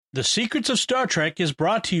The Secrets of Star Trek is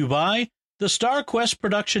brought to you by the Star Quest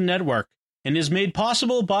Production Network and is made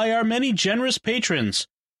possible by our many generous patrons.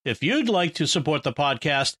 If you'd like to support the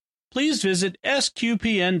podcast, please visit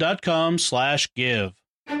sqpn.com/give.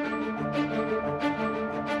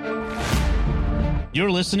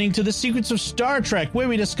 You're listening to The Secrets of Star Trek, where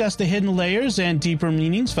we discuss the hidden layers and deeper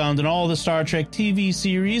meanings found in all the Star Trek TV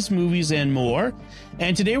series, movies, and more.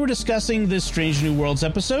 And today we're discussing this Strange New Worlds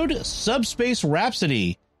episode, Subspace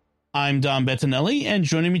Rhapsody. I'm Dom Bettinelli, and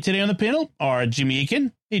joining me today on the panel are Jimmy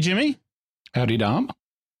Aiken. Hey, Jimmy. Howdy, Dom.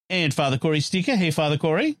 And Father Corey Stika. Hey, Father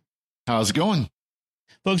Corey. How's it going?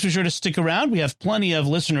 Folks, be sure to stick around. We have plenty of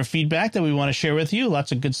listener feedback that we want to share with you.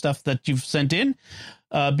 Lots of good stuff that you've sent in.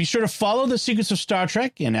 Be sure to follow The Secrets of Star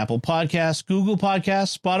Trek in Apple Podcasts, Google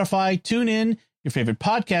Podcasts, Spotify, TuneIn, your favorite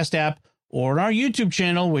podcast app, or on our YouTube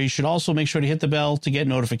channel, where you should also make sure to hit the bell to get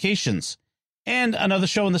notifications. And another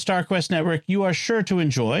show on the StarQuest Network you are sure to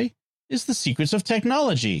enjoy is The Secrets of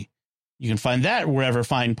Technology. You can find that wherever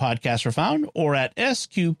fine podcasts are found or at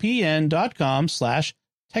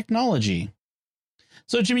sqpn.com/technology.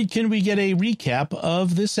 So, Jimmy, can we get a recap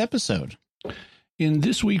of this episode? In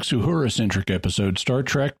this week's Uhura-centric episode, Star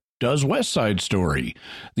Trek does West Side Story.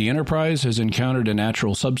 The Enterprise has encountered a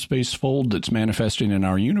natural subspace fold that's manifesting in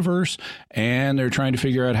our universe, and they're trying to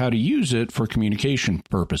figure out how to use it for communication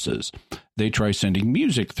purposes. They try sending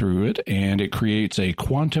music through it, and it creates a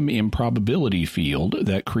quantum improbability field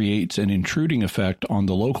that creates an intruding effect on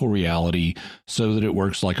the local reality so that it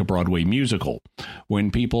works like a Broadway musical.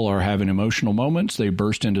 When people are having emotional moments, they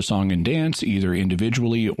burst into song and dance, either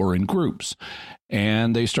individually or in groups.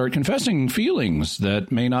 And they start confessing feelings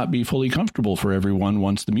that may not be fully comfortable for everyone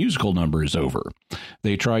once the musical number is over.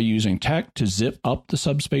 They try using tech to zip up the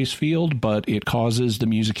subspace field, but it causes the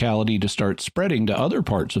musicality to start spreading to other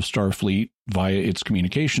parts of Starfleet via its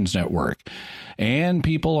communications network. And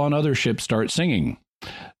people on other ships start singing.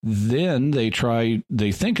 Then they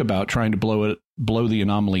think about trying to blow the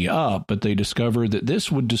anomaly up, but they discover that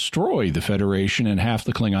this would destroy the Federation and half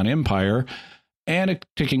the Klingon Empire. And a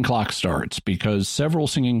ticking clock starts because several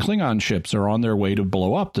singing Klingon ships are on their way to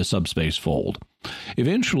blow up the subspace fold.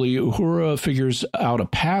 Eventually, Uhura figures out a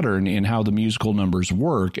pattern in how the musical numbers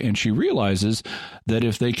work, and she realizes that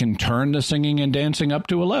if they can turn the singing and dancing up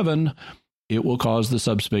to 11, it will cause the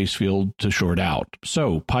subspace field to short out.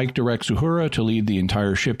 So Pike directs Uhura to lead the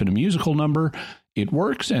entire ship in a musical number. It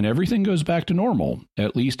works, and everything goes back to normal,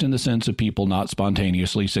 at least in the sense of people not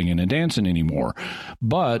spontaneously singing and dancing anymore.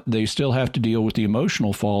 But they still have to deal with the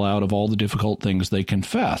emotional fallout of all the difficult things they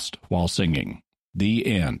confessed while singing. The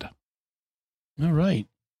end. All right.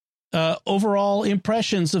 Overall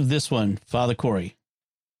impressions of this one, Father Corey.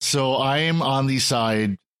 So I am on the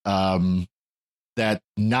side that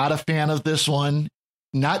not a fan of this one.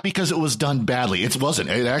 Not because it was done badly. It wasn't.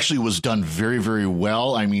 It actually was done very, very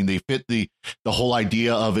well. I mean, they fit the whole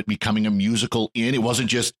idea of it becoming a musical in. It wasn't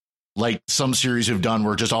just like some series have done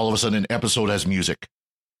where just all of a sudden an episode has music.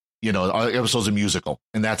 You know, episode's a musical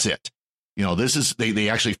and that's it. You know, this is they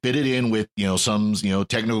actually fit it in with, some,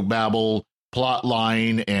 technobabble plot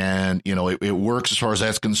line, and, it works as far as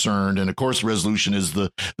that's concerned. And of course, the resolution is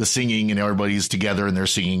the singing and everybody's together and they're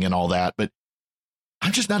singing and all that. But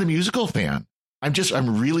I'm just not a musical fan.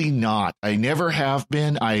 I'm really not. I never have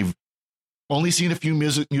been. I've only seen a few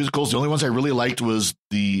musicals. The only ones I really liked was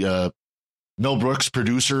the Mel Brooks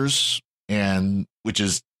Producers, and which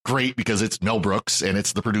is great because it's Mel Brooks and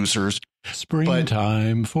it's the producers.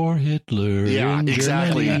 Springtime for Hitler. Yeah,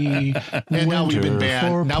 exactly. And now we've been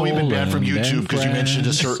banned. Now we've been banned from YouTube because you mentioned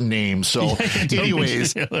a certain name. So,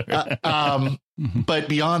 anyways, but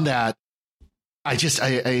beyond that,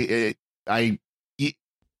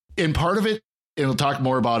 and part of it, and we'll talk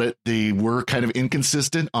more about it, they were kind of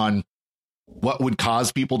inconsistent on what would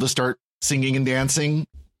cause people to start singing and dancing.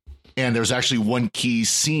 And there's actually one key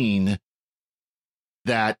scene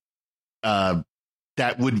that would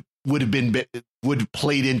have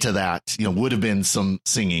played into that, would have been some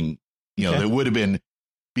singing, there would have been,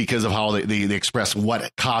 because of how they express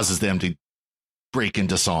what causes them to break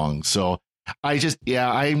into song. So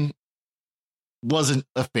I wasn't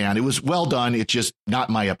a fan. It was well done. It's just not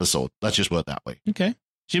my episode. Let's just put it that way. Okay.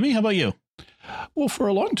 Jimmy, how about you? Well, for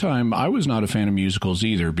a long time, I was not a fan of musicals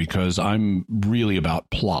either because I'm really about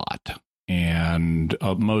plot. And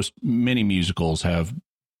many musicals have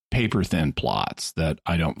paper thin plots that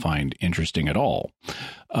I don't find interesting at all.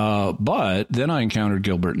 But then I encountered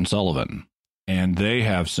Gilbert and Sullivan, and they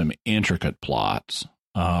have some intricate plots.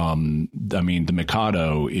 The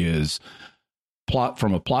Mikado is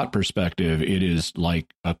from a plot perspective, it is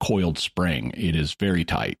like a coiled spring. It is very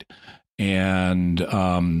tight.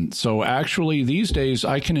 And so actually these days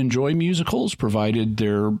I can enjoy musicals provided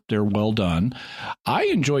they're well done. I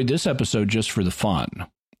enjoyed this episode just for the fun.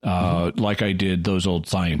 Like I did Those Old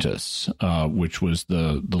Scientists, which was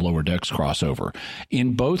the Lower Decks crossover.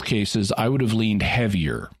 In both cases, I would have leaned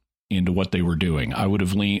heavier into what they were doing. I would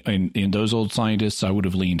have leaned in Those Old Scientists. I would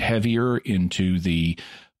have leaned heavier into the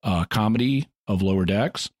comedy of Lower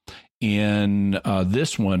Decks. In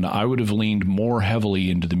this one, I would have leaned more heavily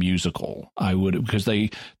into the musical. I would, because they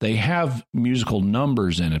have musical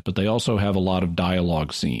numbers in it, but they also have a lot of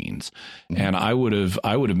dialogue scenes. And I would have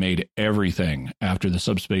made everything after the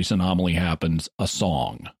subspace anomaly happens a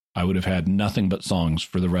song. I would have had nothing but songs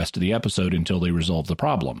for the rest of the episode until they resolve the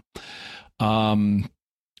problem.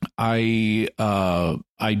 I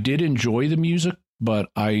did enjoy the music, but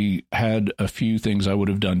I had a few things I would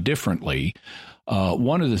have done differently.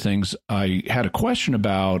 One of the things I had a question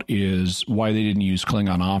about is why they didn't use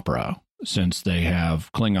Klingon opera, since they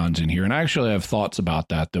have Klingons in here. And I actually have thoughts about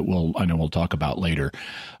that I know we'll talk about later.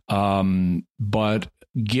 But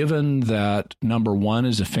given that number one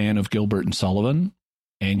is a fan of Gilbert and Sullivan,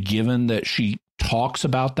 and given that she talks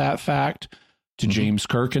about that fact to James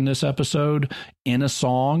Kirk in this episode in a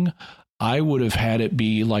song, I would have had it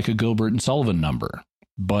be like a Gilbert and Sullivan number,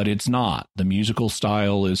 but it's not. The musical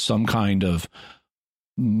style is some kind of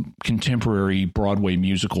contemporary Broadway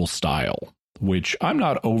musical style, which I'm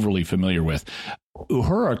not overly familiar with.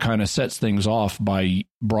 Uhura kind of sets things off by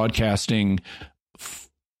broadcasting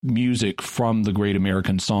music from the Great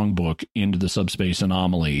American Songbook into the Subspace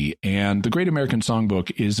Anomaly. And the Great American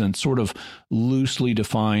Songbook is in sort of loosely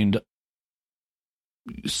defined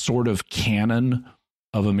sort of canon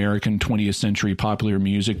of American 20th century popular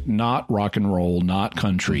music, not rock and roll, not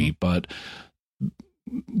country, but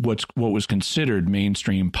what was considered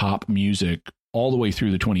mainstream pop music all the way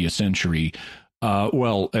through the 20th century.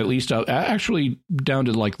 Well, at least actually down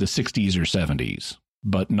to like the 60s or 70s,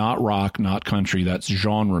 but not rock, not country. That's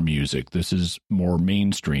genre music. This is more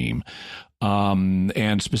mainstream.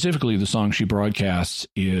 And specifically the song she broadcasts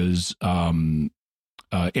is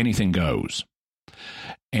Anything Goes.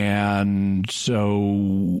 And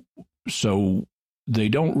so they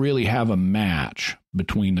don't really have a match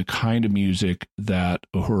between the kind of music that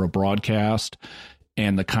Uhura broadcast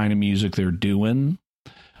and the kind of music they're doing.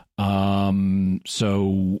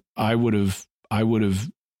 So I would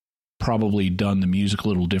have probably done the music a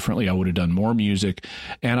little differently. I would have done more music,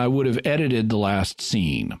 and I would have edited the last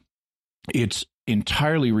scene. It's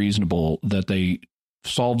entirely reasonable that they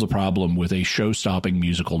solve the problem with a show-stopping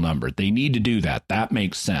musical number. They need to do that. That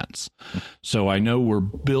makes sense. So I know we're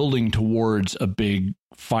building towards a big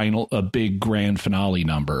grand finale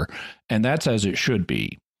number, and that's as it should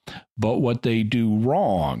be. But what they do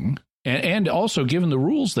wrong, and also given the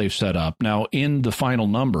rules they've set up now in the final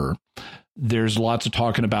number, there's lots of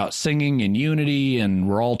talking about singing and unity and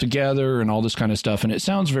we're all together and all this kind of stuff. And it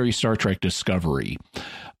sounds very Star Trek Discovery.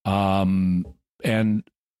 And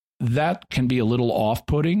that can be a little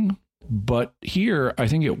off-putting, but here I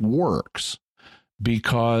think it works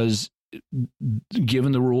because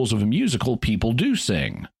given the rules of a musical, people do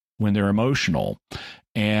sing when they're emotional,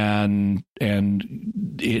 and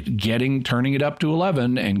turning it up to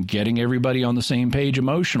 11 and getting everybody on the same page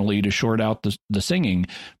emotionally to short out the singing,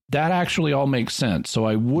 that actually all makes sense. So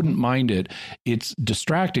I wouldn't mind it. It's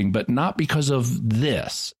distracting, but not because of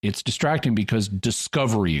this. It's distracting because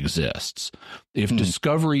Discovery exists. If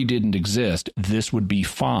Discovery didn't exist, this would be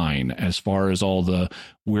fine as far as all the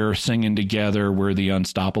we're singing together, we're the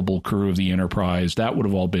unstoppable crew of the Enterprise. That would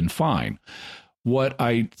have all been fine. What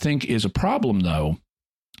I think is a problem, though,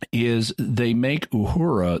 is they make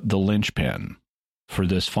Uhura the linchpin for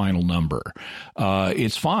this final number.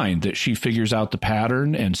 It's fine that she figures out the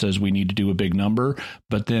pattern and says we need to do a big number,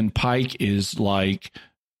 but then Pike is like,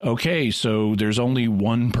 okay, so there's only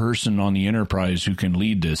one person on the Enterprise who can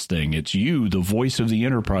lead this thing. It's you, the voice of the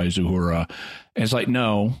Enterprise, Uhura. And it's like,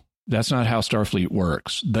 no, that's not how Starfleet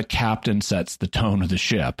works. The captain sets the tone of the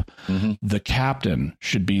ship. The captain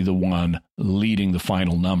should be the one leading the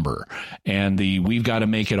final number. And we've got to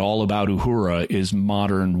make it all about Uhura is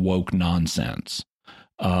modern woke nonsense.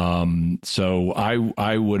 So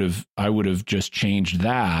I would have just changed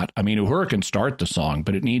that. I mean, Uhura can start the song,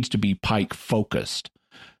 but it needs to be Pike focused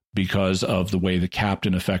because of the way the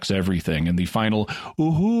captain affects everything. And the final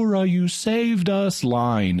Uhura, you saved us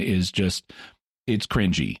line is just, it's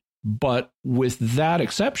cringy. But with that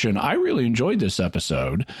exception, I really enjoyed this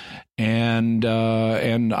episode, and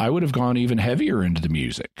I would have gone even heavier into the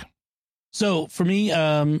music. So for me,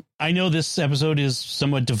 I know this episode is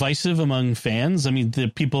somewhat divisive among fans. I mean,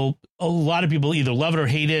 a lot of people either love it or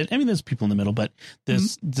hate it. I mean, there's people in the middle, but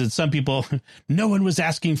there's some people, no one was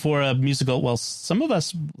asking for a musical. Well, some of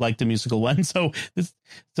us like the musical one.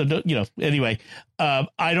 Anyway,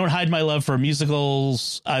 I don't hide my love for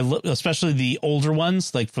musicals. Especially the older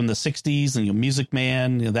ones, like from the 60s and Music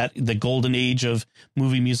Man, the golden age of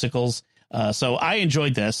movie musicals. So I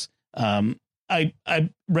enjoyed this. I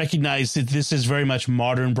recognize that this is very much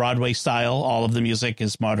modern Broadway style. All of the music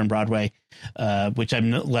is modern Broadway, which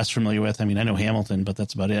I'm less familiar with. I mean, I know Hamilton, but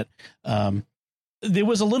that's about it. There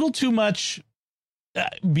was a little too much.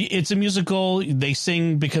 It's a musical. They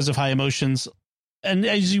sing because of high emotions. And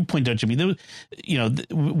as you point out, Jimmy,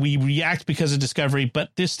 we react because of discovery,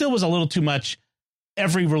 but there still was a little too much.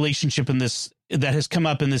 Every relationship in this that has come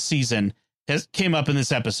up in this season came up in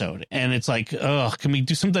this episode, and it's like, oh, can we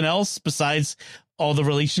do something else besides all the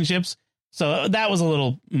relationships? So that was a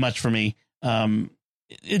little much for me,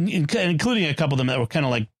 including a couple of them that were kind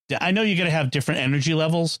of like, I know you're going to have different energy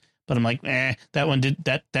levels, but I'm like, that one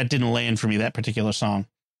that didn't land for me, that particular song.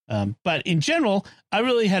 But in general, I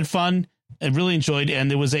really had fun. I really enjoyed,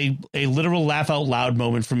 and there was a literal laugh out loud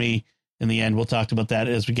moment for me in the end. We'll talk about that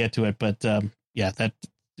as we get to it, but I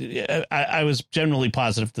was generally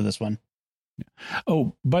positive to this one.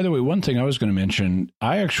 Oh, by the way, one thing I was going to mention,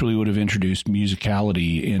 I actually would have introduced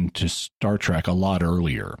musicality into Star Trek a lot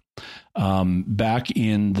earlier. Back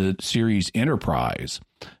in the series Enterprise,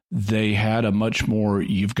 they had a much more,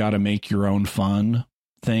 you've got to make your own fun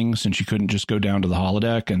thing, since you couldn't just go down to the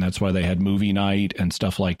holodeck, and that's why they had movie night and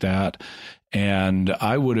stuff like that. And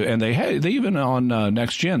they even on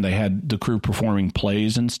Next Gen, they had the crew performing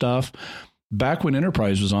plays and stuff. Back when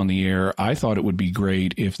Enterprise was on the air, I thought it would be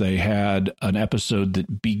great if they had an episode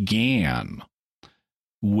that began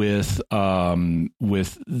with the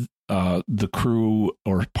crew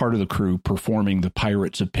or part of the crew performing the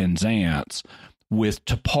Pirates of Penzance with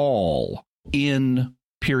T'Pol in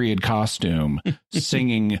period costume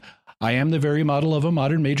singing "I am the very model of a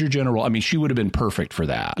modern major general." I mean, she would have been perfect for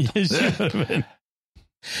that.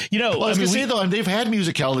 Well, I was going to say, though, they've had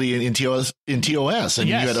musicality in TOS. I mean,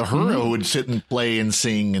 you had Uhura who would sit and play and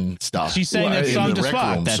sing and stuff. She sang that song to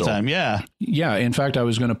Spock that time, yeah. Yeah, in fact, I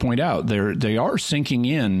was going to point out, they are syncing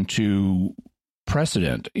in to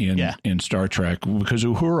precedent in Star Trek, because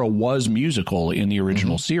Uhura was musical in the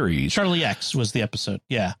original series. Charlie X was the episode,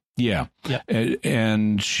 yeah. Yeah. Yep.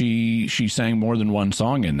 And she sang more than one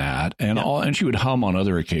song in that, and and she would hum on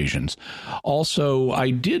other occasions. Also,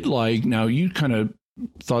 I did like, now you kind of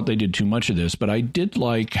thought they did too much of this, but I did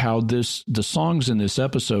like how the songs in this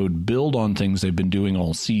episode build on things they've been doing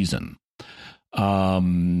all season.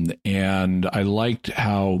 And I liked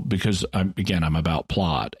how, because I'm about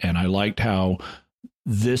plot, and I liked how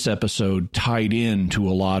this episode tied into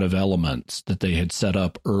a lot of elements that they had set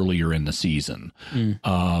up earlier in the season,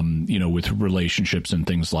 with relationships and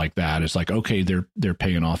things like that. It's like, okay, they're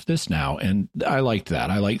paying off this now. And I liked that.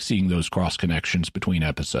 I like seeing those cross connections between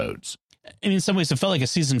episodes. And in some ways, it felt like a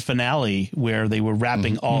season finale where they were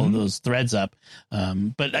wrapping all of those threads up.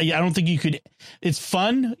 But I don't think you could. It's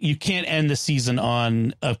fun. You can't end the season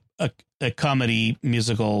on a comedy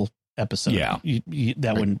musical episode. Yeah,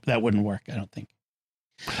 that wouldn't work, I don't think.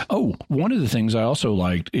 Oh, one of the things I also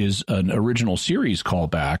liked is an original series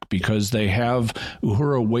callback, because they have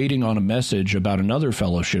Uhura waiting on a message about another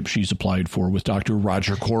fellowship she's applied for with Dr.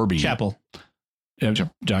 Roger Corby. Chapel.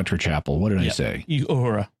 Dr. Chapel. What did I say?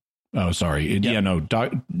 Uhura. Oh, sorry.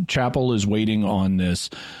 Chapel is waiting on this.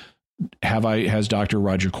 Has Dr.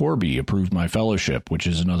 Roger Corby approved my fellowship, which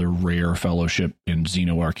is another rare fellowship in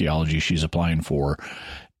xenoarchaeology she's applying for,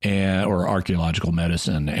 or archaeological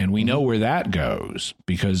medicine. And we know where that goes,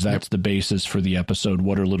 because that's the basis for the episode,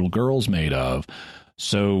 What Are Little Girls Made Of?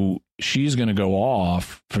 So she's going to go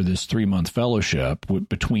off for this 3-month fellowship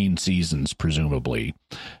between seasons, presumably.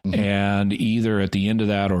 And either at the end of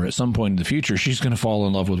that or at some point in the future, she's going to fall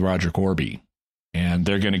in love with Roger Corby, and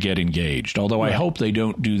they're going to get engaged. Although I hope they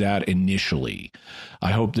don't do that initially.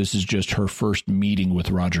 I hope this is just her first meeting with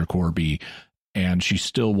Roger Corby, and she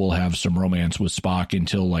still will have some romance with Spock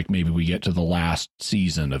until, like, maybe we get to the last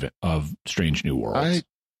season of Strange New Worlds.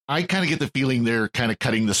 I kind of get the feeling they're kind of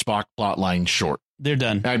cutting the Spock plot line short. They're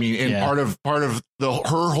done. I mean, and part of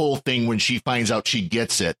her whole thing, when she finds out she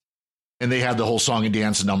gets it, and they have the whole song and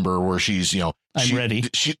dance number where she's, I'm ready.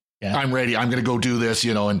 I'm ready. I'm going to go do this,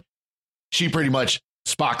 and she pretty much,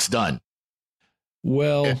 Spock's done.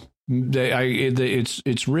 Well,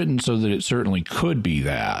 it's written so that it certainly could be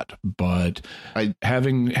that, but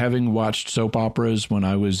having watched soap operas when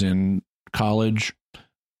I was in college,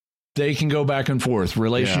 They can go back and forth.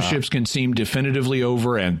 Relationships can seem definitively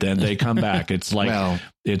over, and then they come back. It's like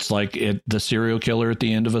the serial killer at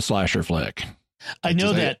the end of a slasher flick. I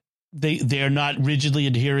know that they are not rigidly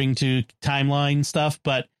adhering to timeline stuff,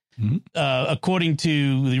 but according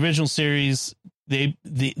to the original series,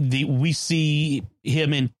 we see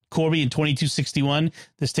him in Corby in 2261.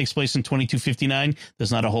 This takes place in 2259.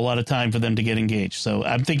 There's not a whole lot of time for them to get engaged. So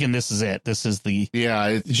I'm thinking this is it. This is the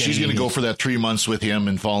she's going to go for that 3 months with him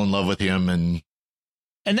and fall in love with him, and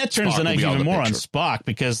that turns the knife even more on Spock,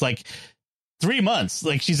 because like 3 months,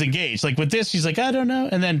 like she's engaged. Like with this, she's like, I don't know,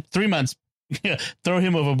 and then 3 months, throw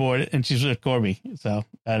him overboard, and she's with Corby. So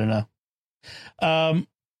I don't know.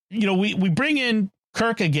 We bring in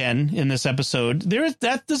Kirk again in this episode. There's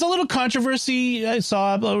a little controversy I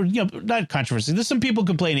saw, or not controversy. There's some people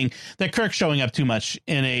complaining that Kirk's showing up too much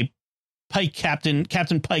in a Pike Captain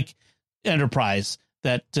Pike Enterprise.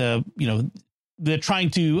 That they're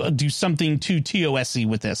trying to do something too TOS-y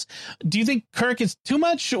with this. Do you think Kirk is too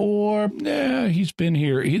much, or? Yeah, he's been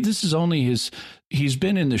here. This is only his. He's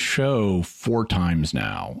been in the show 4 times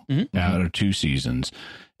now out of 2 seasons,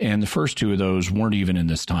 and the first 2 of those weren't even in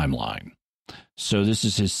this timeline. So this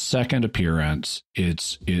is his second appearance.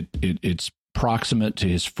 It's proximate to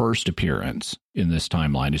his first appearance in this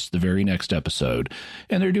timeline. It's the very next episode.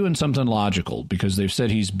 And they're doing something logical, because they've said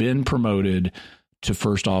he's been promoted to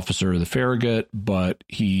first officer of the Farragut, but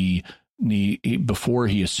before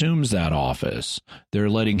he assumes that office, they're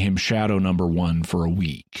letting him shadow number 1 for a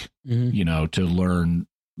week, to learn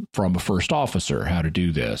from a first officer how to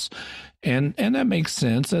do this. And that makes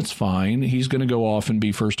sense. That's fine. He's going to go off and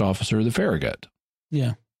be first officer of the Farragut.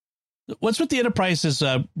 Yeah. What's with the Enterprise's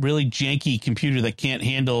really janky computer that can't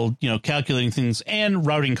handle, calculating things and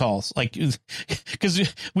routing calls? Like,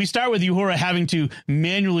 because we start with Uhura having to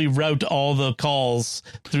manually route all the calls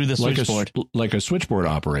through the switchboard, like a switchboard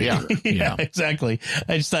operator. Yeah, exactly.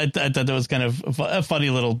 I thought that was kind of a funny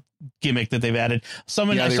little gimmick that they've added.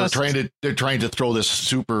 They're trying to throw this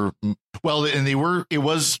super well, and it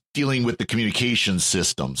was dealing with the communication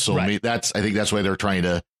system. So I think that's why they're trying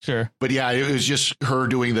to. Sure. But yeah, it was just her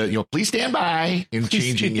doing the, please stand by, and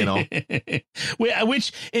changing,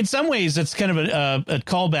 Which in some ways it's kind of a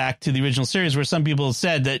callback to the original series, where some people have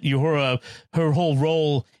said that Uhura, her whole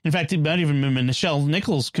role, in fact, it might even remember Nichelle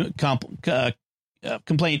Nichols'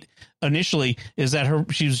 complaint initially, is that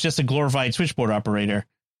she was just a glorified switchboard operator.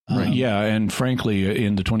 Right. Yeah, and frankly,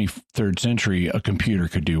 in the 23rd century, a computer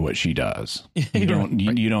could do what she does. You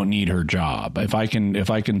don't need her job. If I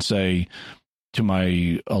can say to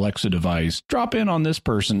my Alexa device, drop in on this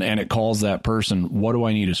person, and it calls that person, what do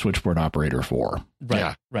I need a switchboard operator for? Right.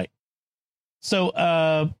 Yeah. Right.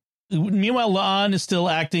 So, meanwhile, La'an is still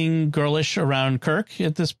acting girlish around Kirk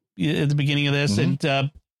at the beginning of this, and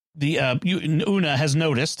Una has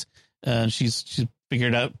noticed. She's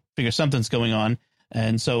figured something's going on.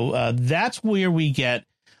 And so that's where we get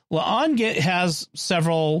La'an has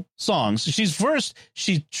several songs.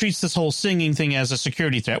 She treats this whole singing thing as a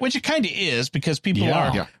security threat, which it kind of is, because people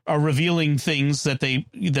are revealing things that they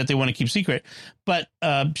want to keep secret. But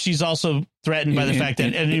she's also threatened by the fact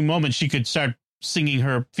that at any moment she could start singing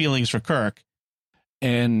her feelings for Kirk.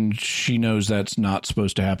 And she knows that's not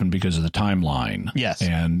supposed to happen because of the timeline. Yes.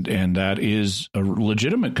 And that is a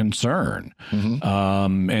legitimate concern.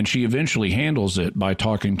 And she eventually handles it by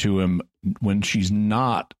talking to him when she's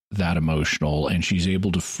not that emotional, and she's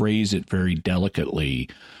able to phrase it very delicately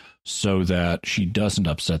so that she doesn't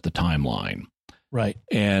upset the timeline. Right.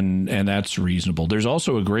 And that's reasonable. There's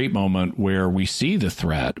also a great moment where we see the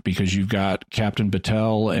threat, because you've got Captain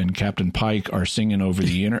Battelle and Captain Pike are singing over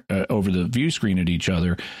the over the view screen at each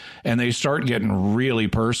other, and they start getting really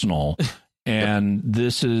personal. And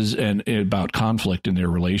this is about conflict in their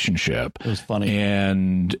relationship. It was funny.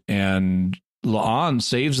 And La'an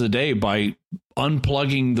saves the day by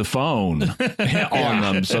unplugging the phone on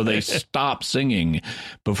them so they stop singing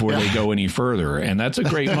before they go any further. And that's a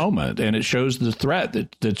great moment, and it shows the threat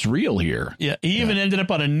that's real here. Yeah, he even ended up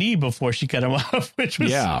on a knee before she cut him off, which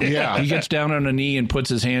was he gets down on a knee and puts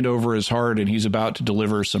his hand over his heart, and he's about to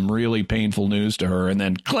deliver some really painful news to her, and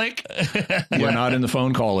then click, we're not in the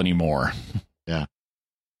phone call anymore. Yeah.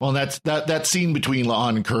 Well, that scene between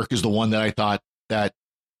La'an and Kirk is the one that I thought that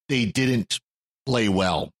they didn't play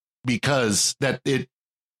well, because it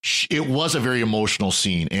was a very emotional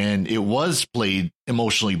scene, and it was played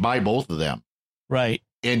emotionally by both of them. Right.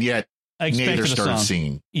 And yet neither started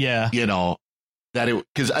singing. Yeah. That it,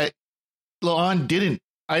 because La'an didn't,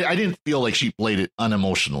 I didn't feel like she played it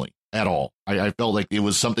unemotionally at all. I felt like it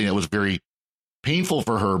was something that was very painful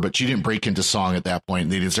for her, but she didn't break into song at that point.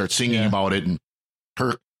 And they didn't start singing about it. And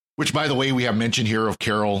her, which, by the way, we have mention here of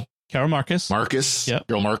Carol Carol Marcus. Yep.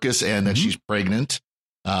 Carol Marcus, and that she's pregnant.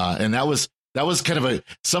 And that was kind of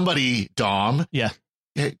somebody, Dom. Yeah.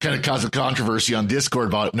 Kind of caused a controversy on Discord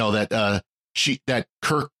about that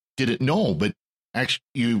Kirk didn't know, but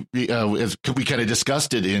actually as we kind of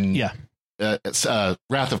discussed it in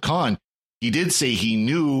Wrath of Khan, he did say he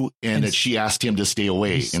knew and that she asked him to stay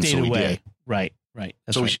away. And so he did. Right.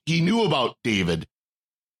 That's so he knew about David,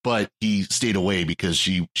 but he stayed away because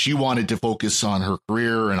she wanted to focus on her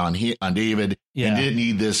career and on David and didn't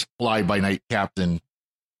need this fly by night captain.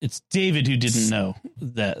 It's David who didn't know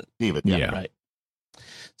that. David. Yeah. Right.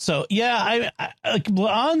 So, I like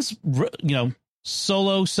La'an's,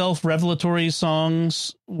 solo self-revelatory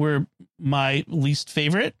songs were my least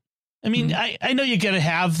favorite. I mean, I know you got to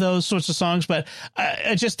have those sorts of songs, but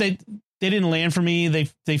I just, they didn't land for me.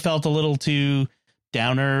 They felt a little too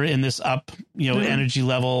downer in this up, energy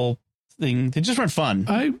level thing. They just weren't fun.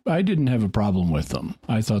 I didn't have a problem with them.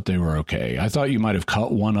 I thought they were okay. I thought you might have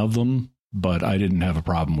cut one of them, but I didn't have a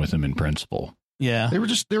problem with them in principle. Yeah. They were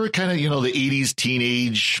kind of, the 80s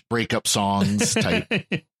teenage breakup songs type.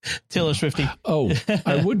 Taylor Swifty. Oh,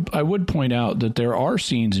 I would point out that there are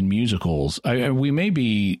scenes in musicals. We may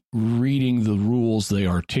be reading the rules they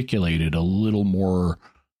articulated a little more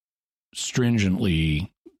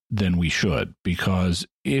stringently than we should, because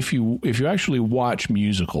if you actually watch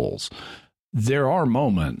musicals, there are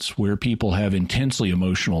moments where people have intensely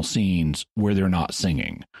emotional scenes where they're not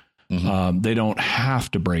singing. They don't have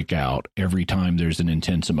to break out every time there's an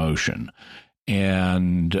intense emotion.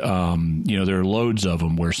 And, there are loads of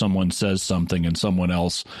them where someone says something and someone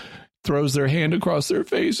else throws their hand across their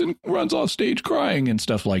face and runs off stage crying and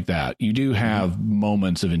stuff like that. You do have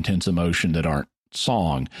moments of intense emotion that aren't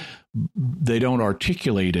song. They don't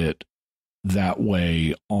articulate it that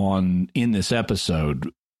way in this episode,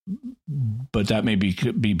 but that may be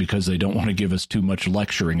because they don't want to give us too much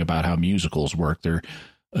lecturing about how musicals work. They're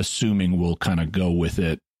assuming we'll kind of go with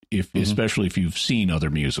it, especially if you've seen other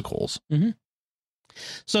musicals.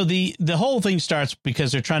 So the whole thing starts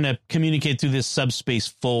because they're trying to communicate through this subspace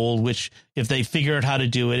fold, which if they figure out how to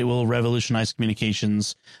do it, it will revolutionize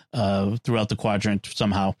communications throughout the quadrant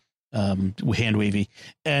somehow, hand wavy.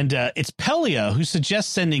 And it's Pelia who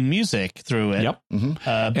suggests sending music through it. Yep.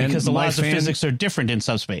 Because the laws of physics are different in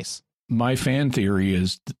subspace. My fan theory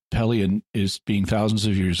is Pelia is being thousands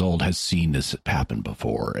of years old, has seen this happen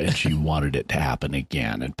before, and she wanted it to happen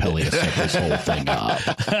again. And Pelia set this whole thing up.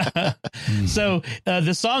 So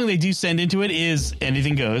the song they do send into it is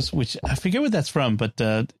Anything Goes, which I forget what that's from, but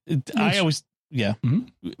I always,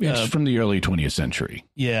 it's from the early 20th century.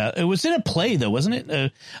 Yeah, it was in a play, though, wasn't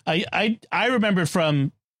it? I remember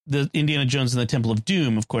from the Indiana Jones and the Temple of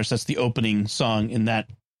Doom. Of course, that's the opening song in that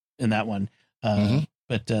one.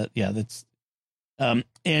 But that's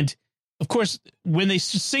and of course, when they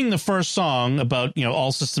sing the first song about,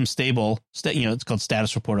 all systems stable, it's called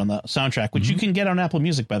Status Report on the soundtrack, which you can get on Apple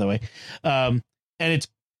Music, by the way. And it's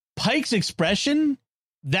Pike's expression.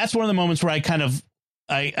 That's one of the moments where I kind of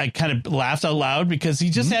laughed out loud because he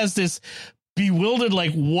just has this bewildered,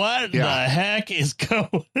 like, what the heck is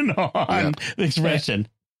going on expression.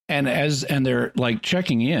 And they're like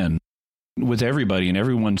checking in with everybody and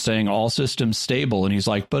everyone saying all systems stable, and he's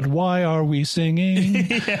like, but why are we singing?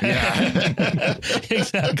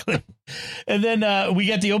 Exactly. And then we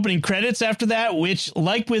get the opening credits after that, which,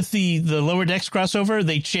 like with the Lower Decks crossover,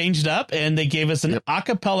 they changed up and they gave us an a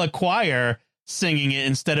cappella choir singing it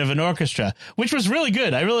instead of an orchestra, which was really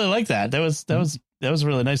good. I really like that. That was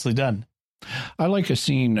really nicely done. I like a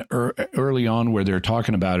scene early on where they're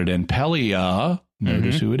talking about it, and Pelia,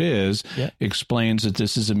 notice who it is, explains that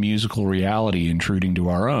this is a musical reality intruding to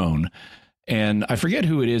our own. And I forget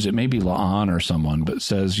who it is. It may be La'an or someone, but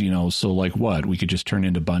says, so like what? We could just turn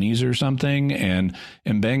into bunnies or something. And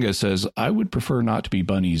Mbenga says, I would prefer not to be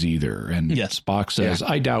bunnies either. And Spock says,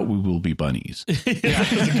 I doubt we will be bunnies. Which,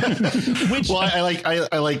 I like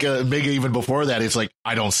Mbenga even before that. It's like,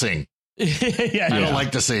 I don't sing. I don't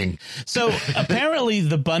like to sing. So apparently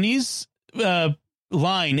the bunnies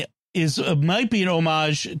line might be an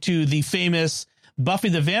homage to the famous Buffy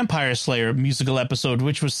the Vampire Slayer musical episode,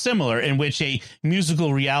 which was similar, in which a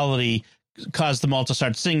musical reality caused them all to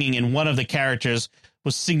start singing, and one of the characters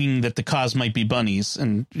was singing that the cause might be bunnies,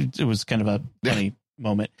 and it was kind of a funny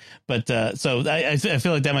moment. But so I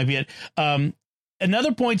feel like that might be it.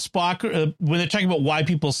 Another point, Spock, when they're talking about why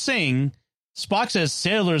people sing, Spock says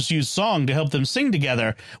sailors use song to help them sing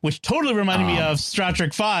together, which totally reminded me of Star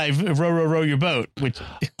Trek V, Row, Row, Row Your Boat. Which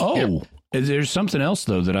There's something else,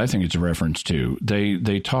 though, that I think it's a reference to.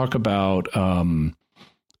 They talk about La'an,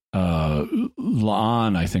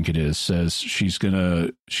 I think it is, says she's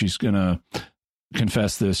gonna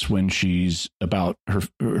confess this when she's about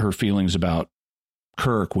her feelings about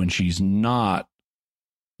Kirk when she's not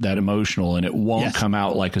that emotional, and it won't come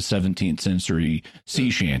out like a 17th century sea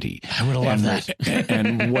shanty. I would have loved that.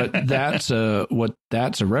 And what that's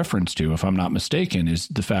a reference to, if I'm not mistaken, is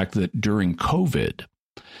the fact that during COVID,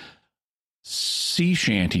 sea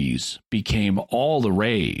shanties became all the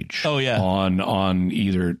rage. Oh yeah, on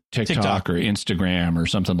either TikTok or Instagram or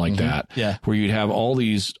something like that. Yeah, where you'd have all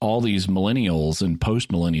these millennials and post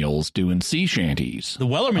millennials doing sea shanties. The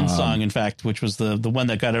Wellerman song, in fact, which was the one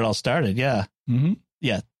that got it all started. Yeah. Mm-hmm.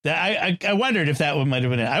 Yeah, I wondered if that one might have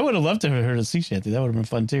been it. I would have loved to have heard a sea shanty. That would have been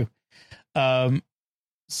fun too.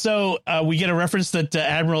 So we get a reference that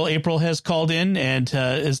Admiral April has called in and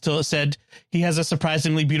said he has a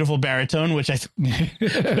surprisingly beautiful baritone, which I think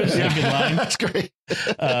was a good line. That's great.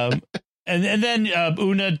 And then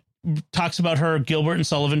Una talks about her Gilbert and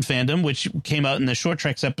Sullivan fandom, which came out in the Short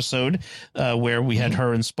Treks episode where we had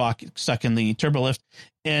her and Spock stuck in the turbolift,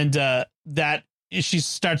 and that. She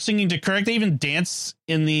starts singing to Kirk. They even dance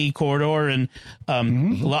in the corridor, and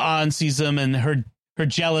La'an sees them, and her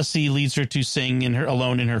jealousy leads her to sing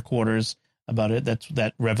alone in her quarters about it. That's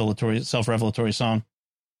that self-revelatory song.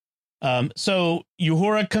 So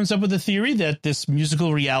Uhura comes up with a theory that this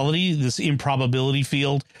musical reality, this improbability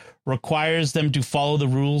field, requires them to follow the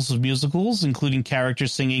rules of musicals, including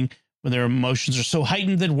characters singing when their emotions are so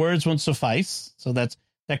heightened that words won't suffice. So that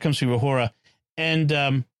comes from Uhura, and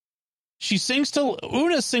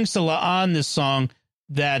Una sings to La'an this song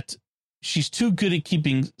that she's too good at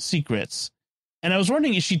keeping secrets. And I was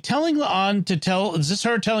wondering, is this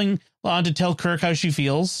her telling La'an to tell Kirk how she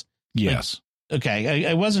feels? Yes. Okay.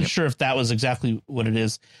 I wasn't sure if that was exactly what it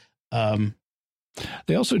is.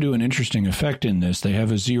 They also do an interesting effect in this. They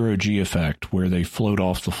have a 0G effect where they float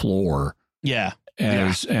off the floor. Yeah.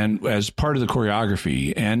 As part of the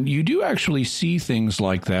choreography. And you do actually see things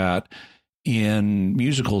like that in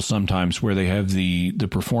musicals sometimes, where they have the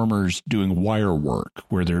performers doing wire work,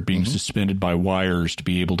 where they're being suspended by wires to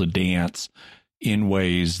be able to dance in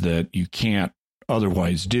ways that you can't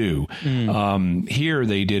otherwise do. Here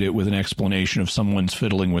they did it with an explanation of someone's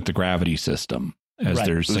fiddling with the gravity system as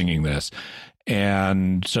they're singing this.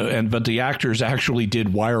 But the actors actually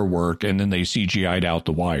did wire work, and then they CGI'd out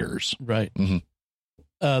the wires. Right.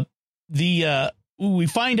 We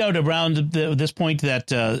find out around this point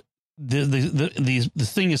that the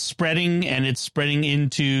thing is spreading, and it's spreading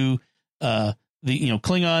into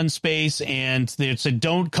Klingon space, and they said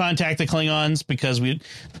don't contact the Klingons because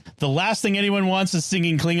the last thing anyone wants is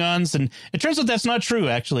singing Klingons, and it turns out that's not true.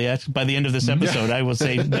 Actually, by the end of this episode, I will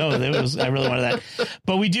say no. I really wanted that,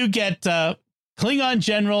 but we do get Klingon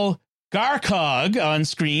General Garkog on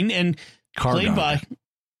screen, and played by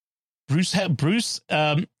Bruce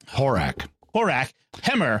Horak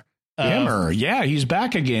Hemmer. Yeah, he's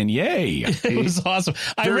back again. Yay. It was awesome.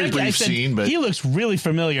 Very brief scene, but he looks really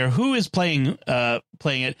familiar. Who is playing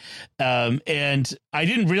it? And I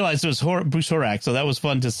didn't realize it was Bruce Horak, so that was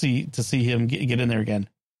fun to see him get in there again.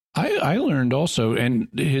 I learned also, and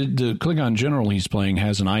the Klingon general he's playing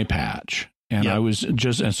has an eye patch. And I was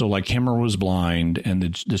so like Hemmer was blind, and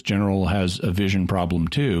this general has a vision problem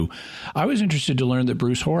too. I was interested to learn that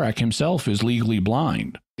Bruce Horak himself is legally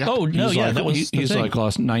blind. Yeah. Oh no, he's like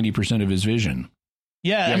lost 90% of his vision.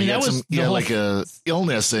 Yeah, I mean that was like a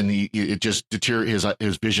illness, and it just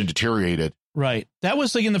his vision deteriorated. Right. That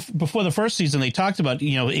was like before the first season. They talked about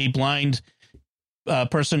a blind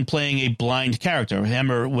person playing a blind character.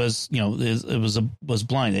 Hemmer was was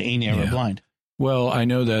blind, Aener blind. Well, I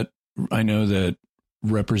know that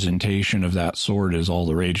representation of that sort is all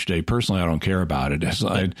the rage today. Personally, I don't care about it.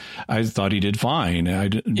 I thought he did fine.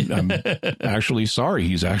 I'm actually sorry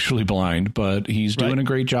he's actually blind, but he's doing a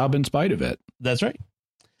great job in spite of it. That's right.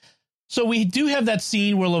 So we do have that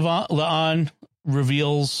scene where La'an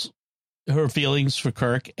reveals her feelings for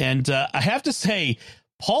Kirk. And I have to say,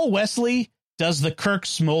 Paul Wesley does the Kirk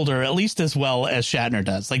smolder at least as well as Shatner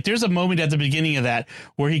does. Like there's a moment at the beginning of that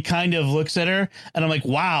where he kind of looks at her, and I'm like,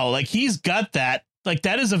 wow, like he's got that. Like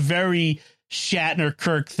that is a very Shatner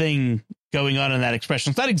Kirk thing going on in that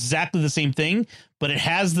expression. It's not exactly the same thing, but it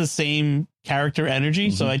has the same character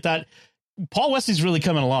energy. So I thought Paul Wesley's really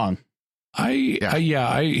coming along.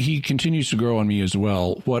 He continues to grow on me as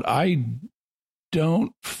well. What I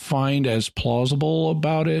don't find as plausible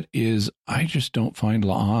about it is I just don't find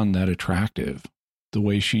La'an that attractive. The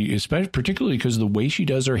way she is, particularly because the way she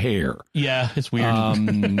does her hair. Yeah, it's weird.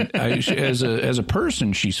 As a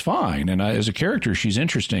person, she's fine, and as a character, she's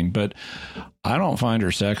interesting. But I don't find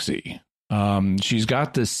her sexy. She's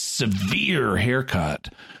got this severe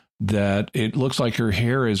haircut that it looks like her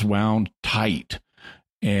hair is wound tight,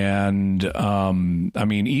 And I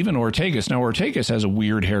mean, even Ortegas. Now, Ortegas has a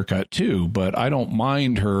weird haircut too, but I don't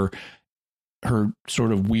mind her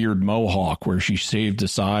sort of weird mohawk where she shaved the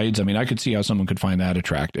sides. I mean, I could see how someone could find that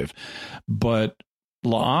attractive, but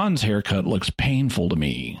La'an's haircut looks painful to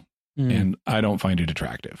me, and I don't find it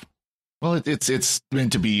attractive. Well, it's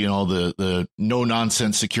meant to be, you know, the no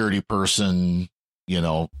nonsense security person, you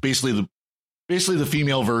know, basically the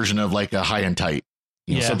female version of like a high and tight,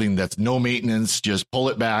 you know, something that's no maintenance, just pull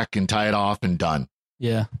it back and tie it off and done.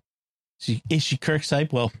 Yeah. Is she Kirk's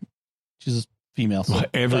type? Well, she's a female. So, well,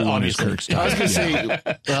 everyone is Kirk's type. I was going to say,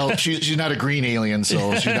 well, she's not a green alien,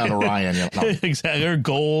 so she's not Orion. You know. Exactly. Or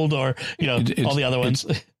gold, or, you know, all the other ones.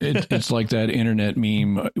 It's like that internet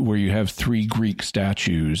meme where you have 3 Greek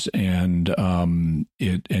statues and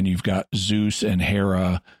you've got Zeus and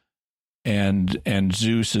Hera, and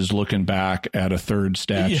Zeus is looking back at a third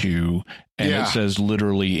statue, and it says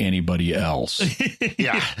literally anybody else.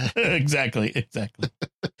 Yeah, exactly.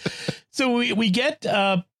 So we get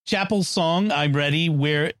Chapel's song, I'm Ready,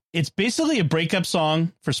 where it's basically a breakup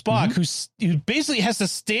song for Spock, who basically has to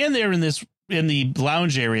stand there in the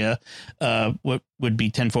lounge area, what would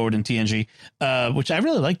be 10 forward in TNG, which I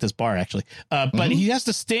really like this bar, actually. But he has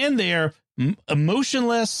to stand there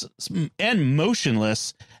emotionless and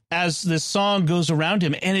motionless as this song goes around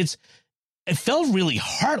him. And it felt really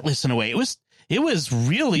heartless in a way. It was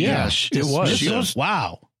really, it was.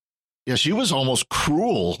 Wow. Yeah, she was almost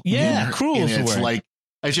cruel. Yeah, cruel is the word. Like,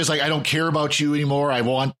 it's just like, I don't care about you anymore. I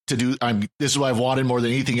want to do, this is what I've wanted more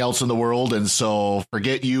than anything else in the world. And so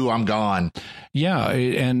forget you, I'm gone. Yeah.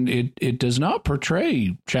 And it does not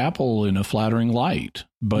portray Chapel in a flattering light,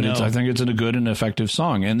 but I think it's a good and effective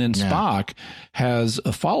song. And then Spock has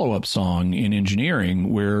a follow-up song in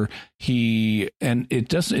Engineering where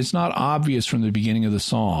it's not obvious from the beginning of the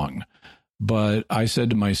song, but I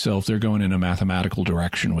said to myself, they're going in a mathematical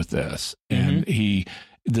direction with this. And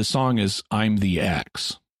the song is I'm the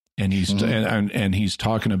X, and he's and he's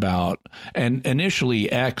talking about, and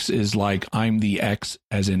initially X is like I'm the X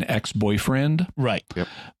as in ex-boyfriend. Right. Yep.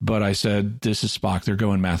 But I said, this is Spock. They're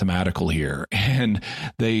going mathematical here. And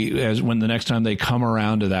when the next time they come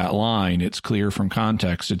around to that line, it's clear from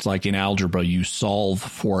context. It's like in algebra, you solve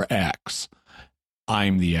for X.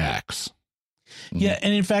 I'm the X. Yeah.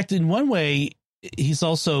 And in fact, in one way, he's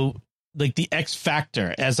also like the X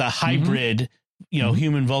factor as a hybrid, you know,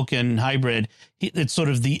 human Vulcan hybrid. It's sort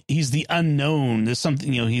of he's the unknown. There's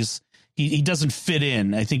something, you know, he doesn't fit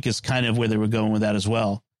in, I think, is kind of where they were going with that as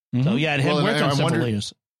well. So yeah, it had worked on several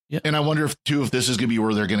layers. Yeah. And I wonder if this is going to be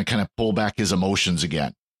where they're going to kind of pull back his emotions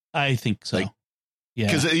again. I think so.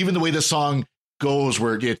 Because even the way the song goes,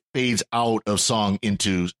 where it fades out of song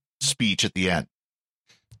into speech at the end.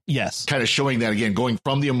 Yes. Kind of showing that again, going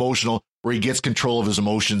from the emotional where he gets control of his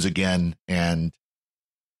emotions again. And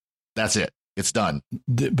that's it. It's done.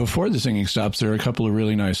 Before the singing stops, there are a couple of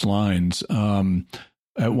really nice lines.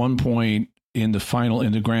 At one point in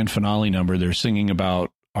the grand finale number, they're singing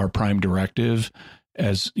about our prime directive.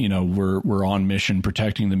 As you know, we're on mission,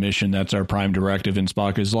 protecting the mission. That's our prime directive. And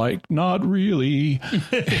Spock is like, not really.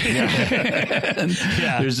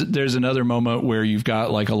 There's another moment where you've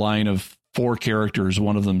got like a line of 4 characters,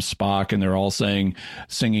 one of them Spock, and they're all singing,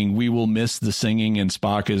 we will miss the singing, and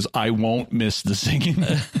Spock is, I won't miss the singing.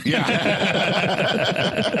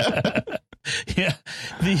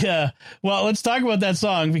 Well, let's talk about that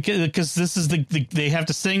song because this is they have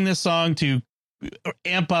to sing this song to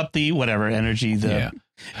amp up the whatever energy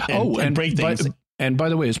and break things. And by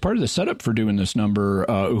the way, as part of the setup for doing this number,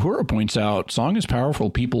 Uhura points out song is powerful.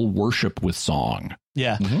 People worship with song.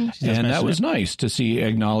 Yeah. And that was nice to see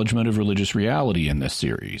acknowledgement of religious reality in this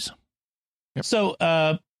series. Yep. So,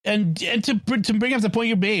 and to bring up the point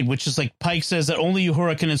you made, which is like Pike says that only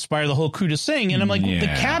Uhura can inspire the whole crew to sing. And I'm like, the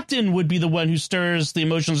captain would be the one who stirs the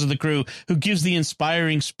emotions of the crew, who gives the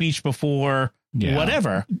inspiring speech before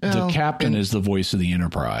whatever. The captain is the voice of the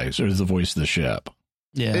Enterprise, or the voice of the ship.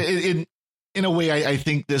 Yeah. In a way, I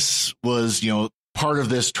think this was, you know, part of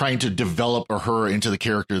this trying to develop her into the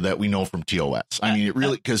character that we know from TOS. I mean, it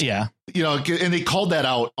really, because, you know, and they called that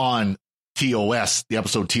out on TOS, the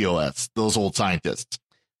episode TOS, those old scientists,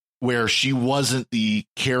 where she wasn't the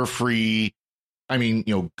carefree, I mean,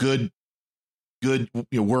 you know, good, you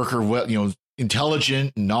know, worker, you know,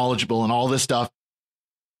 intelligent, knowledgeable and all this stuff,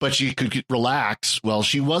 but she could relax. Well,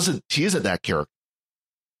 she isn't that character.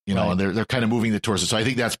 You know, and they're kind of moving towards it. So I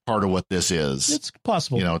think that's part of what this is. It's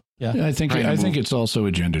possible. You know, I think it's also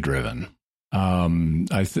agenda driven. And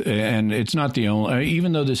it's not the only,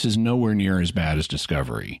 even though this is nowhere near as bad as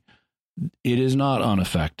Discovery, it is not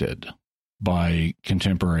unaffected by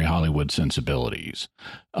contemporary Hollywood sensibilities.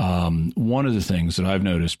 One of the things that I've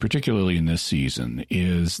noticed, particularly in this season,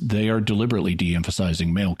 is they are deliberately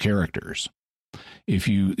de-emphasizing male characters. If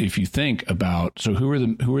you think about, so who are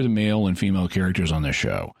the male and female characters on this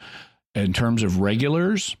show? In terms of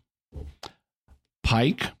regulars,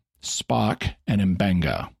 Pike, Spock, and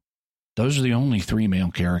Mbenga. Those are the only 3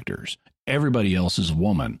 male characters. Everybody else is a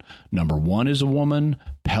woman. Number 1 is a woman.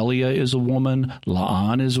 Pelia is a woman.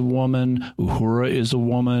 La'an is a woman. Uhura is a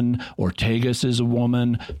woman. Ortegas is a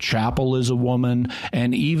woman. Chapel is a woman.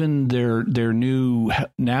 And even their new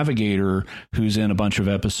navigator, who's in a bunch of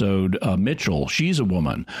episode, Mitchell, she's a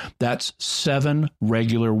woman. That's 7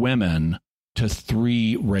 regular women to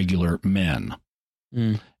 3 regular men.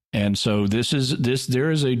 And so there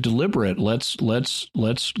is a deliberate let's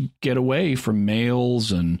get away from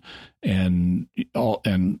males and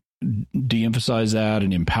de-emphasize that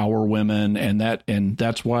and empower women, and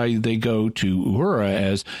that's why they go to Uhura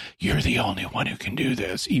as, you're the only one who can do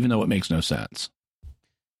this, even though it makes no sense.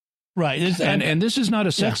 Right. And this is not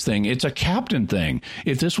a sex thing, it's a captain thing.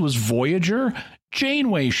 If this was Voyager,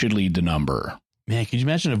 Janeway should lead the number. Man, could you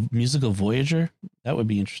imagine a musical Voyager? That would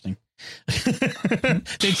be interesting.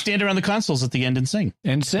 They'd stand around the consoles at the end and sing.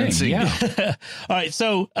 Yeah. All right.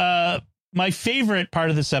 So my favorite part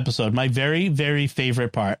of this episode, my very, very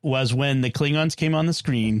favorite part, was when the Klingons came on the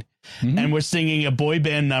screen and were singing a boy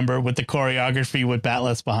band number with the choreography with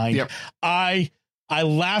Batless behind. Yep. I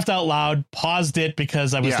laughed out loud, paused it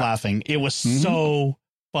because I was laughing. It was so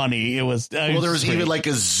funny. It was there was even like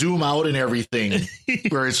a zoom out and everything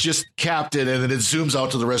where it's just Captain and then it zooms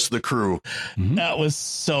out to the rest of the crew. That was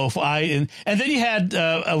so fun. And then you had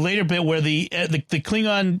a later bit where the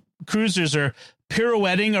Klingon cruisers are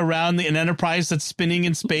pirouetting around an Enterprise that's spinning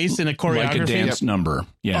in space in a choreography. Like a dance number.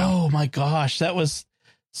 Yeah. Oh my gosh. That was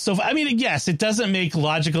so, I mean, yes, it doesn't make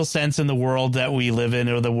logical sense in the world that we live in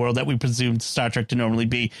or the world that we presume Star Trek to normally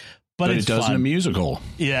be, but it's it does fun. in a musical.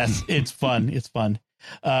 Yes, it's fun. It's fun.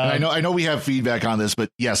 I know we have feedback on this, but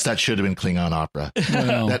yes, that should have been Klingon opera.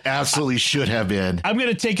 Well, that absolutely should have been. I'm going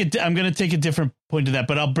to take a different point to that,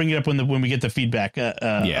 but I'll bring it up when we get the feedback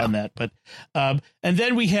on that. But and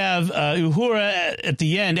then we have Uhura at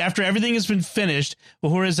the end, after everything has been finished.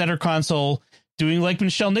 Uhura's at her console doing like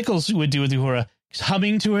Michelle Nichols would do with Uhura,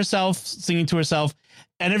 humming to herself, singing to herself,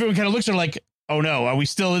 and everyone kind of looks at her like, "Oh no, are we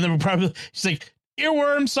still in the problem?" She's like,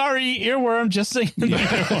 "Earworm, sorry, earworm, just singing."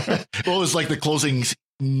 Well, it was like the closing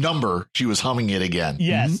number. She was humming it again.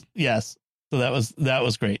 Yes, yes. So that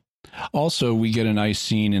was great. Also, we get a nice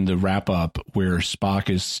scene in the wrap up where Spock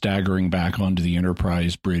is staggering back onto the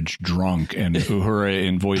Enterprise bridge drunk, and Uhura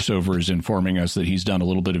in voiceover is informing us that he's done a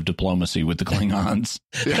little bit of diplomacy with the Klingons.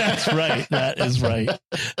 That's right. That is right.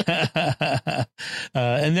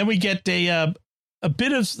 And then we get a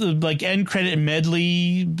bit of like end credit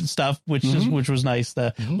medley stuff, which was nice.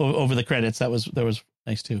 Over the credits, that was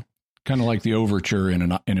nice too. Kind of like the overture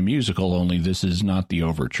in a musical, only this is not the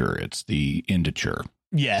overture; it's the inditure.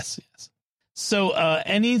 Yes. So,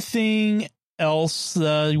 anything else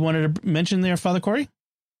you wanted to mention there, Father Corey?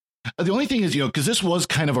 The only thing is, because this was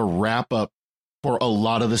kind of a wrap up for a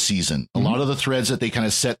lot of the season, a lot of the threads that they kind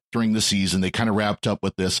of set during the season, they kind of wrapped up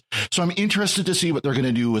with this. So I'm interested to see what they're going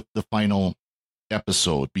to do with the final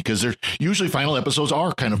episode, because they're usually final episodes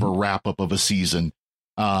are kind of a wrap up of a season.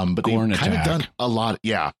 But they've kind of done a lot.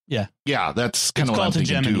 Yeah. That's kind of what I'm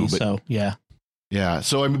thinking too. But so yeah.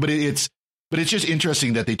 So I mean, but it's just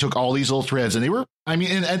interesting that they took all these little threads and they were, I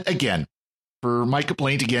mean, and again, for my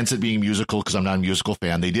complaint against it being musical, because I'm not a musical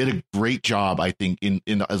fan, they did a great job, I think, in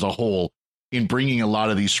as a whole, in bringing a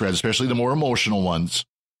lot of these threads, especially the more emotional ones,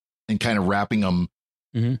 and kind of wrapping them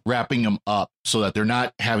up so that they're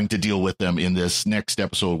not having to deal with them in this next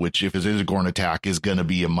episode, which, if it is a Gorn attack, is going to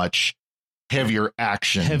be a much heavier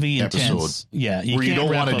action episode. Intense. Yeah, where you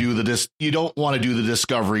don't want to do the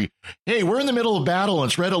discovery. Hey, we're in the middle of battle and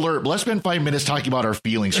it's red alert. Let's spend 5 minutes talking about our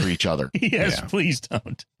feelings for each other. Yes, please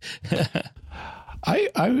don't.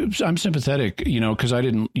 I'm sympathetic, because I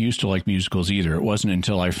didn't used to like musicals either. It wasn't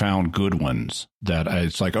until I found good ones that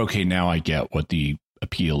it's like, okay, now I get what the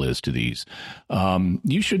appeal is to these.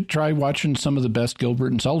 You should try watching some of the best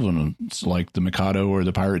Gilbert and Sullivan ones, like The Mikado or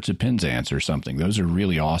The Pirates of Penzance or something. Those are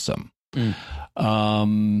really awesome. In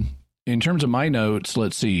terms of my notes,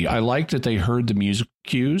 let's see. I liked that they heard the music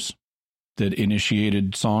cues that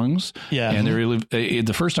initiated songs. Yeah. And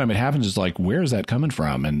the first time it happens is like, where is that coming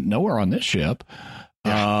from? And nowhere on this ship.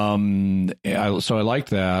 Yeah. So I liked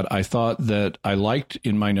that. I thought that I liked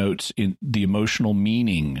in my notes in the emotional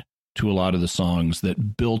meaning to a lot of the songs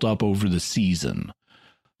that built up over the season.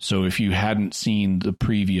 So if you hadn't seen the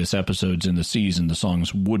previous episodes in the season, the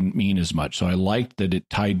songs wouldn't mean as much. So I liked that it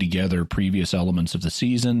tied together previous elements of the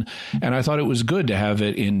season. And I thought it was good to have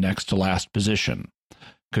it in next to last position,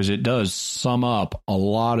 because it does sum up a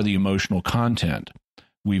lot of the emotional content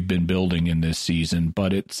we've been building in this season,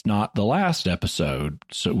 but it's not the last episode,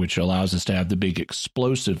 so which allows us to have the big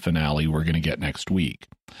explosive finale we're going to get next week.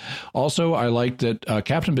 Also, I like that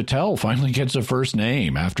Captain Battelle finally gets a first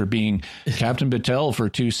name. After being Captain Battelle for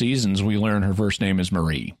 2 seasons, we learn her first name is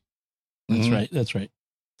Marie. That's right. That's right.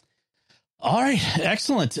 All right.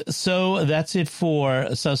 Excellent. So that's it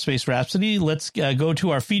for Subspace Rhapsody. Let's go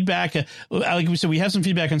to our feedback. Like we said, we have some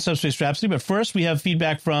feedback on Subspace Rhapsody, but first we have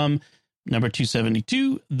feedback from number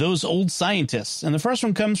 272, Those Old Scientists. And the first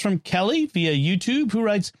one comes from Kelly via YouTube, who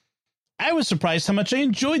writes, I was surprised how much I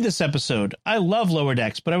enjoyed this episode. I love Lower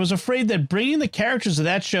Decks, but I was afraid that bringing the characters of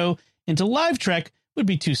that show into live Trek would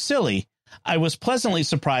be too silly. I was pleasantly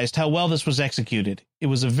surprised how well this was executed. It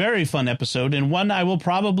was a very fun episode and one I will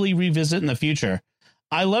probably revisit in the future.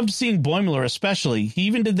 I loved seeing Boimler especially. He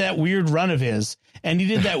even did that weird run of his, and he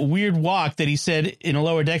did that weird walk that he said in a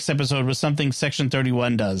Lower Decks episode was something Section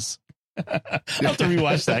 31 does. I'll have to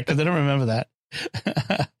rewatch that because I don't remember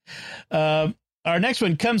that. Our next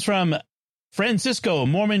one comes from Francisco,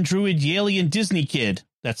 Mormon Druid Yalian Disney Kid.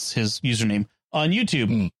 That's his username on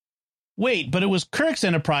YouTube. Wait, but it was Kirk's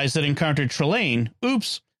Enterprise that encountered Trelane.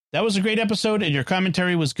 Oops. That was a great episode and your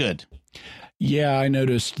commentary was good. Yeah, I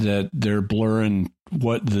noticed that they're blurring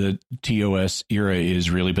what the TOS era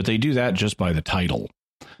is really, but they do that just by the title.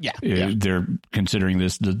 Yeah. They're considering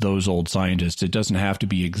this, those old scientists. It doesn't have to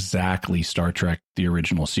be exactly Star Trek, the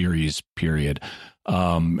original series period.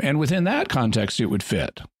 And within that context, it would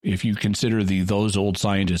fit. If you consider those old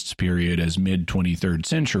scientists period as mid 23rd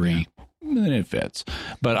century, then it fits.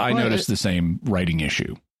 But I noticed the same writing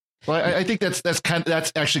issue. Well, I think that's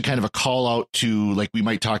actually kind of a call out to, like, we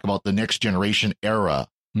might talk about the next generation era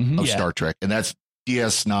of Star Trek, and that's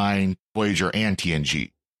DS9, Voyager, and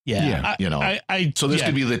TNG. So this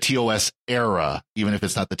could be the TOS era, even if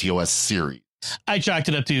it's not the TOS series. I chalked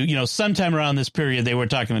it up to, sometime around this period, they were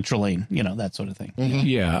talking to Trelane, that sort of thing.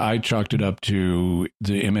 Yeah, I chalked it up to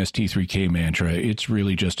the MST3K mantra. It's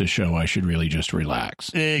really just a show. I should really just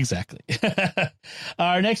relax. Exactly.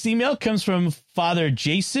 Our next email comes from Father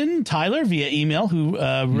Jason Tyler via email, who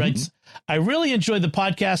writes, I really enjoyed the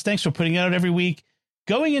podcast. Thanks for putting it out every week.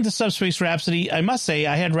 Going into Subspace Rhapsody, I must say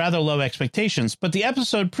I had rather low expectations, but the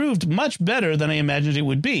episode proved much better than I imagined it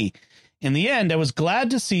would be. In the end, I was glad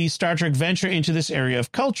to see Star Trek venture into this area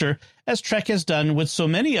of culture, as Trek has done with so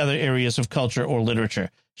many other areas of culture or literature,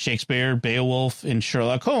 Shakespeare, Beowulf, and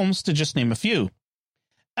Sherlock Holmes, to just name a few.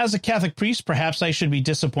 As a Catholic priest, perhaps I should be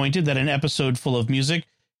disappointed that an episode full of music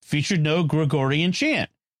featured no Gregorian chant.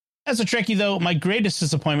 As a Trekkie, though, my greatest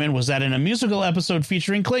disappointment was that in a musical episode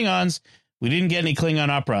featuring Klingons, we didn't get any Klingon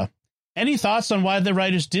opera. Any thoughts on why the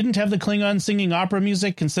writers didn't have the Klingon singing opera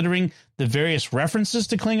music, considering the various references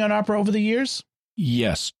to Klingon opera over the years?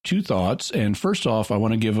 Yes, 2 thoughts. And first off, I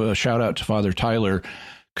want to give a shout out to Father Tyler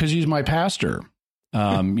because he's my pastor.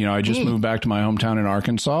 I just moved back to my hometown in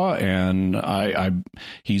Arkansas, and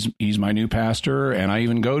he's my new pastor, and I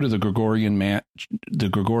even go to the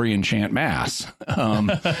Gregorian chant mass.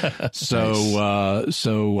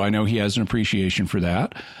 So I know he has an appreciation for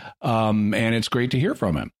that. And it's great to hear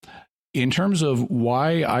from him. In terms of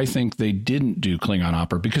why I think they didn't do Klingon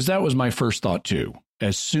opera, because that was my first thought too.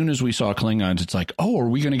 As soon as we saw Klingons, it's like, oh, are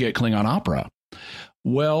we going to get Klingon opera?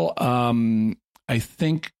 Well, I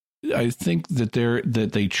think that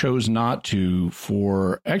they chose not to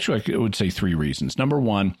for, actually, I would say 3 reasons. Number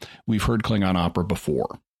one, we've heard Klingon opera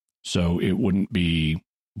before, so it wouldn't be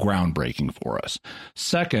groundbreaking for us.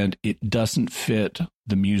 Second, it doesn't fit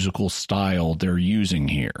the musical style they're using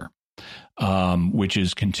here, which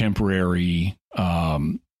is contemporary,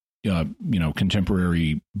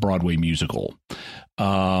 contemporary Broadway musical.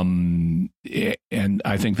 And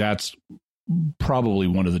I think that's probably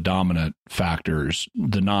one of the dominant factors,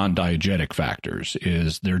 the non-diegetic factors,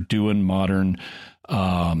 is they're doing modern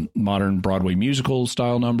Broadway musical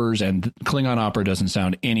style numbers, and Klingon opera doesn't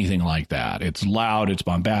sound anything like that. It's loud, it's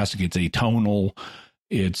bombastic, it's atonal,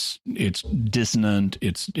 it's dissonant,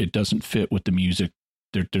 it doesn't fit with the music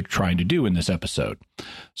they're trying to do in this episode.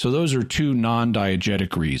 So those are 2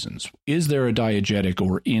 non-diegetic reasons. Is there a diegetic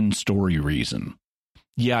or in-story reason?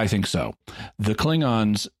 Yeah, I think so. The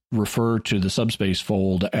Klingons refer to the subspace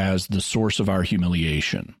fold as the source of our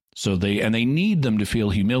humiliation. So they need them to feel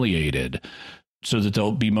humiliated so that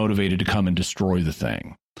they'll be motivated to come and destroy the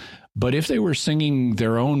thing. But if they were singing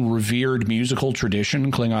their own revered musical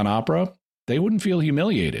tradition, Klingon opera, they wouldn't feel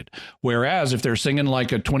humiliated. Whereas if they're singing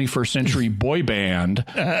like a 21st century boy band,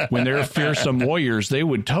 when they're fearsome warriors, they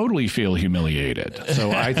would totally feel humiliated.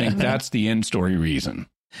 So I think that's the in-story reason.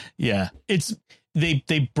 Yeah, it's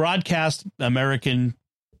they broadcast American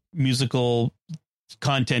musical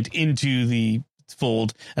content into the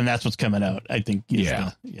fold, and that's what's coming out. I think.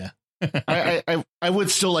 Yeah. I would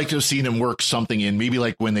still like to have seen him work something in, maybe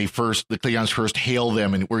like when the Klingons first hail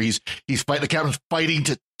them, and where he's fighting, the captain's fighting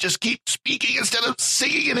to just keep speaking instead of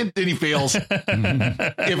singing, and then he fails.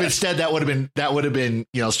 If instead that would have been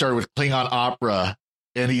started with Klingon opera,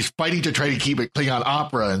 and he's fighting to try to keep it Klingon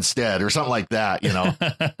opera instead, or something like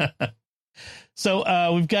that.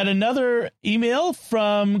 So we've got another email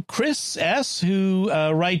from Chris S., who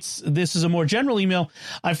writes, this is a more general email.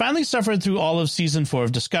 I finally suffered through all of season 4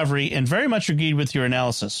 of Discovery and very much agreed with your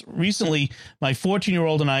analysis. Recently, my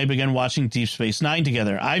 14-year-old and I began watching Deep Space Nine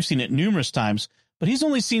together. I've seen it numerous times, but he's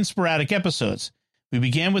only seen sporadic episodes. We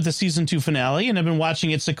began with the season 2 finale and have been watching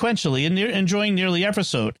it sequentially and enjoying nearly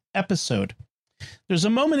episode. There's a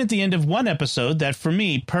moment at the end of one episode that, for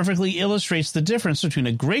me, perfectly illustrates the difference between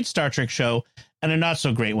a great Star Trek show and a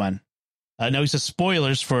not-so-great one. Now, he says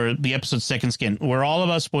spoilers for the episode Second Skin. We're all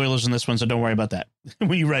about spoilers in this one, so don't worry about that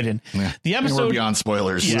when you write in. Yeah. The episode, we're beyond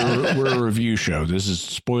spoilers. Yeah. We're a review show. This is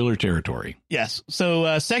spoiler territory. Yes.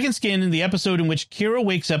 So Second Skin, in the episode in which Kira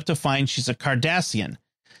wakes up to find she's a Cardassian.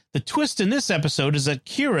 The twist in this episode is that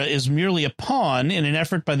Kira is merely a pawn in an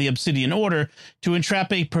effort by the Obsidian Order to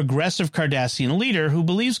entrap a progressive Cardassian leader who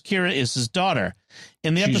believes Kira is his daughter.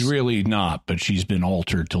 She's really not, but she's been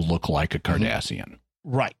altered to look like a Cardassian.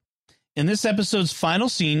 Right. In this episode's final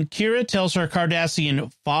scene, Kira tells her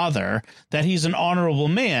Cardassian father that he's an honorable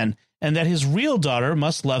man and that his real daughter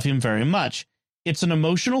must love him very much. It's an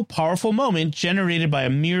emotional, powerful moment generated by a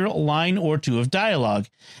mere line or two of dialogue,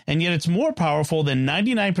 and yet it's more powerful than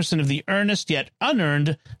 99% of the earnest yet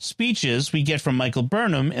unearned speeches we get from Michael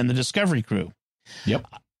Burnham and the Discovery crew. Yep.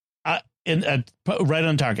 Right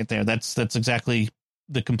on target there. That's exactly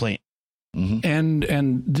the complaint. Mm-hmm.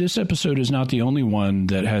 And this episode is not the only one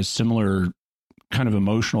that has similar kind of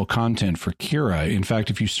emotional content for Kira. In fact,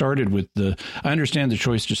 if you started with I understand the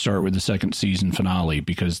choice to start with the second season finale,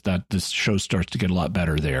 because this show starts to get a lot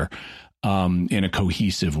better there in a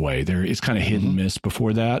cohesive way. It's kind of hit and miss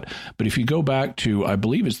before that. But if you go back to, I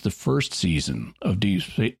believe it's the first season of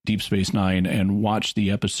Deep Space Nine and watch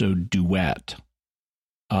the episode Duet,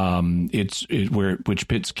 which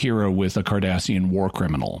pits Kira with a Cardassian war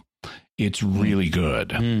criminal. It's really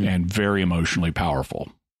good and very emotionally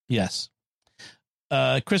powerful. Yes.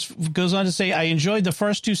 Chris goes on to say, I enjoyed the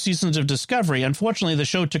first 2 seasons of Discovery. Unfortunately, the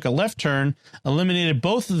show took a left turn, eliminated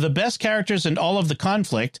both the best characters and all of the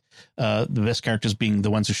conflict, the best characters being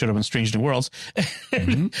the ones who showed up in Strange New Worlds.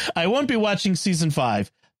 I won't be watching season 5.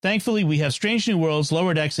 Thankfully, we have Strange New Worlds,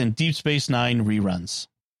 Lower Decks, and Deep Space Nine reruns.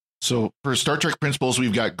 So for Star Trek principles,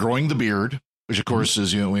 we've got Growing the Beard, which, of course,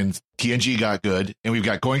 is when TNG got good, and we've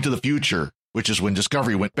got Going to the Future, which is when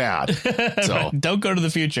Discovery went bad. So don't go to the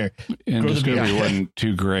future. And Discovery wasn't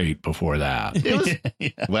too great before that.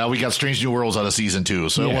 Well, we got Strange New Worlds out of season 2,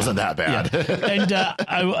 so it wasn't that bad. And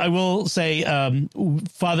I will say,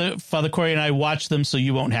 Father Corey and I watched them, so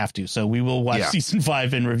you won't have to. So we will watch season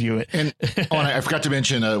 5 and review it. And I forgot to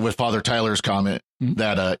mention with Father Tyler's comment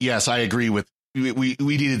that, yes, I agree with. We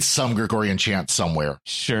needed some Gregorian chant somewhere.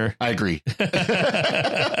 Sure. I agree.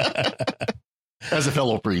 As a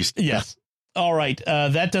fellow priest. Yes. All right.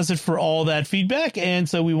 That does it for all that feedback. And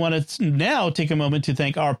so we want to now take a moment to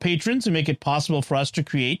thank our patrons who make it possible for us to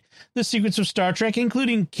create the Secrets of Star Trek,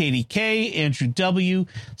 including Katie K, Andrew W,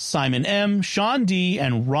 Simon M, Sean D,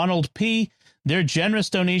 and Ronald P. Their generous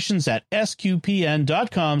donations at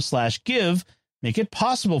sqpn.com/give make it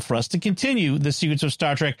possible for us to continue the Secrets of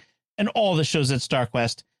Star Trek and all the shows at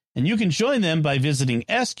StarQuest. And you can join them by visiting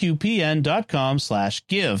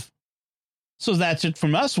sqpn.com/give. So that's it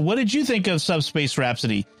from us. What did you think of Subspace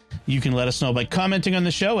Rhapsody? You can let us know by commenting on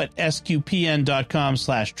the show at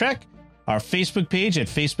sqpn.com/trek, our Facebook page at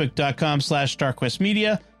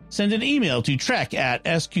facebook.com/StarQuestMedia, send an email to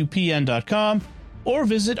trek@sqpn.com, or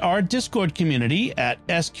visit our Discord community at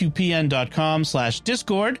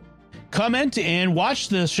sqpn.com/discord. Comment and watch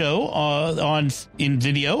the show in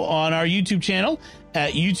video on our YouTube channel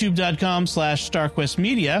at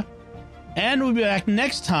youtube.com/StarQuestMedia. And we'll be back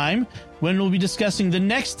next time when we'll be discussing the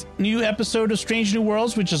next new episode of Strange New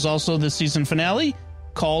Worlds, which is also the season finale,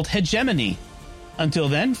 called Hegemony. Until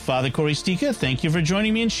then, Father Corey Stika, thank you for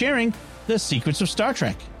joining me and sharing the secrets of Star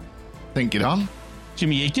Trek. Thank you, Dom.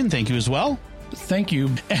 Jimmy Aitken, thank you as well. Thank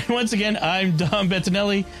you. And once again, I'm Dom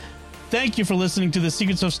Bettinelli. Thank you for listening to the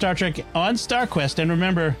Secrets of Star Trek on StarQuest. And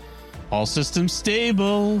remember, All systems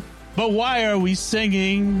stable. But why are we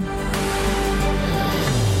singing?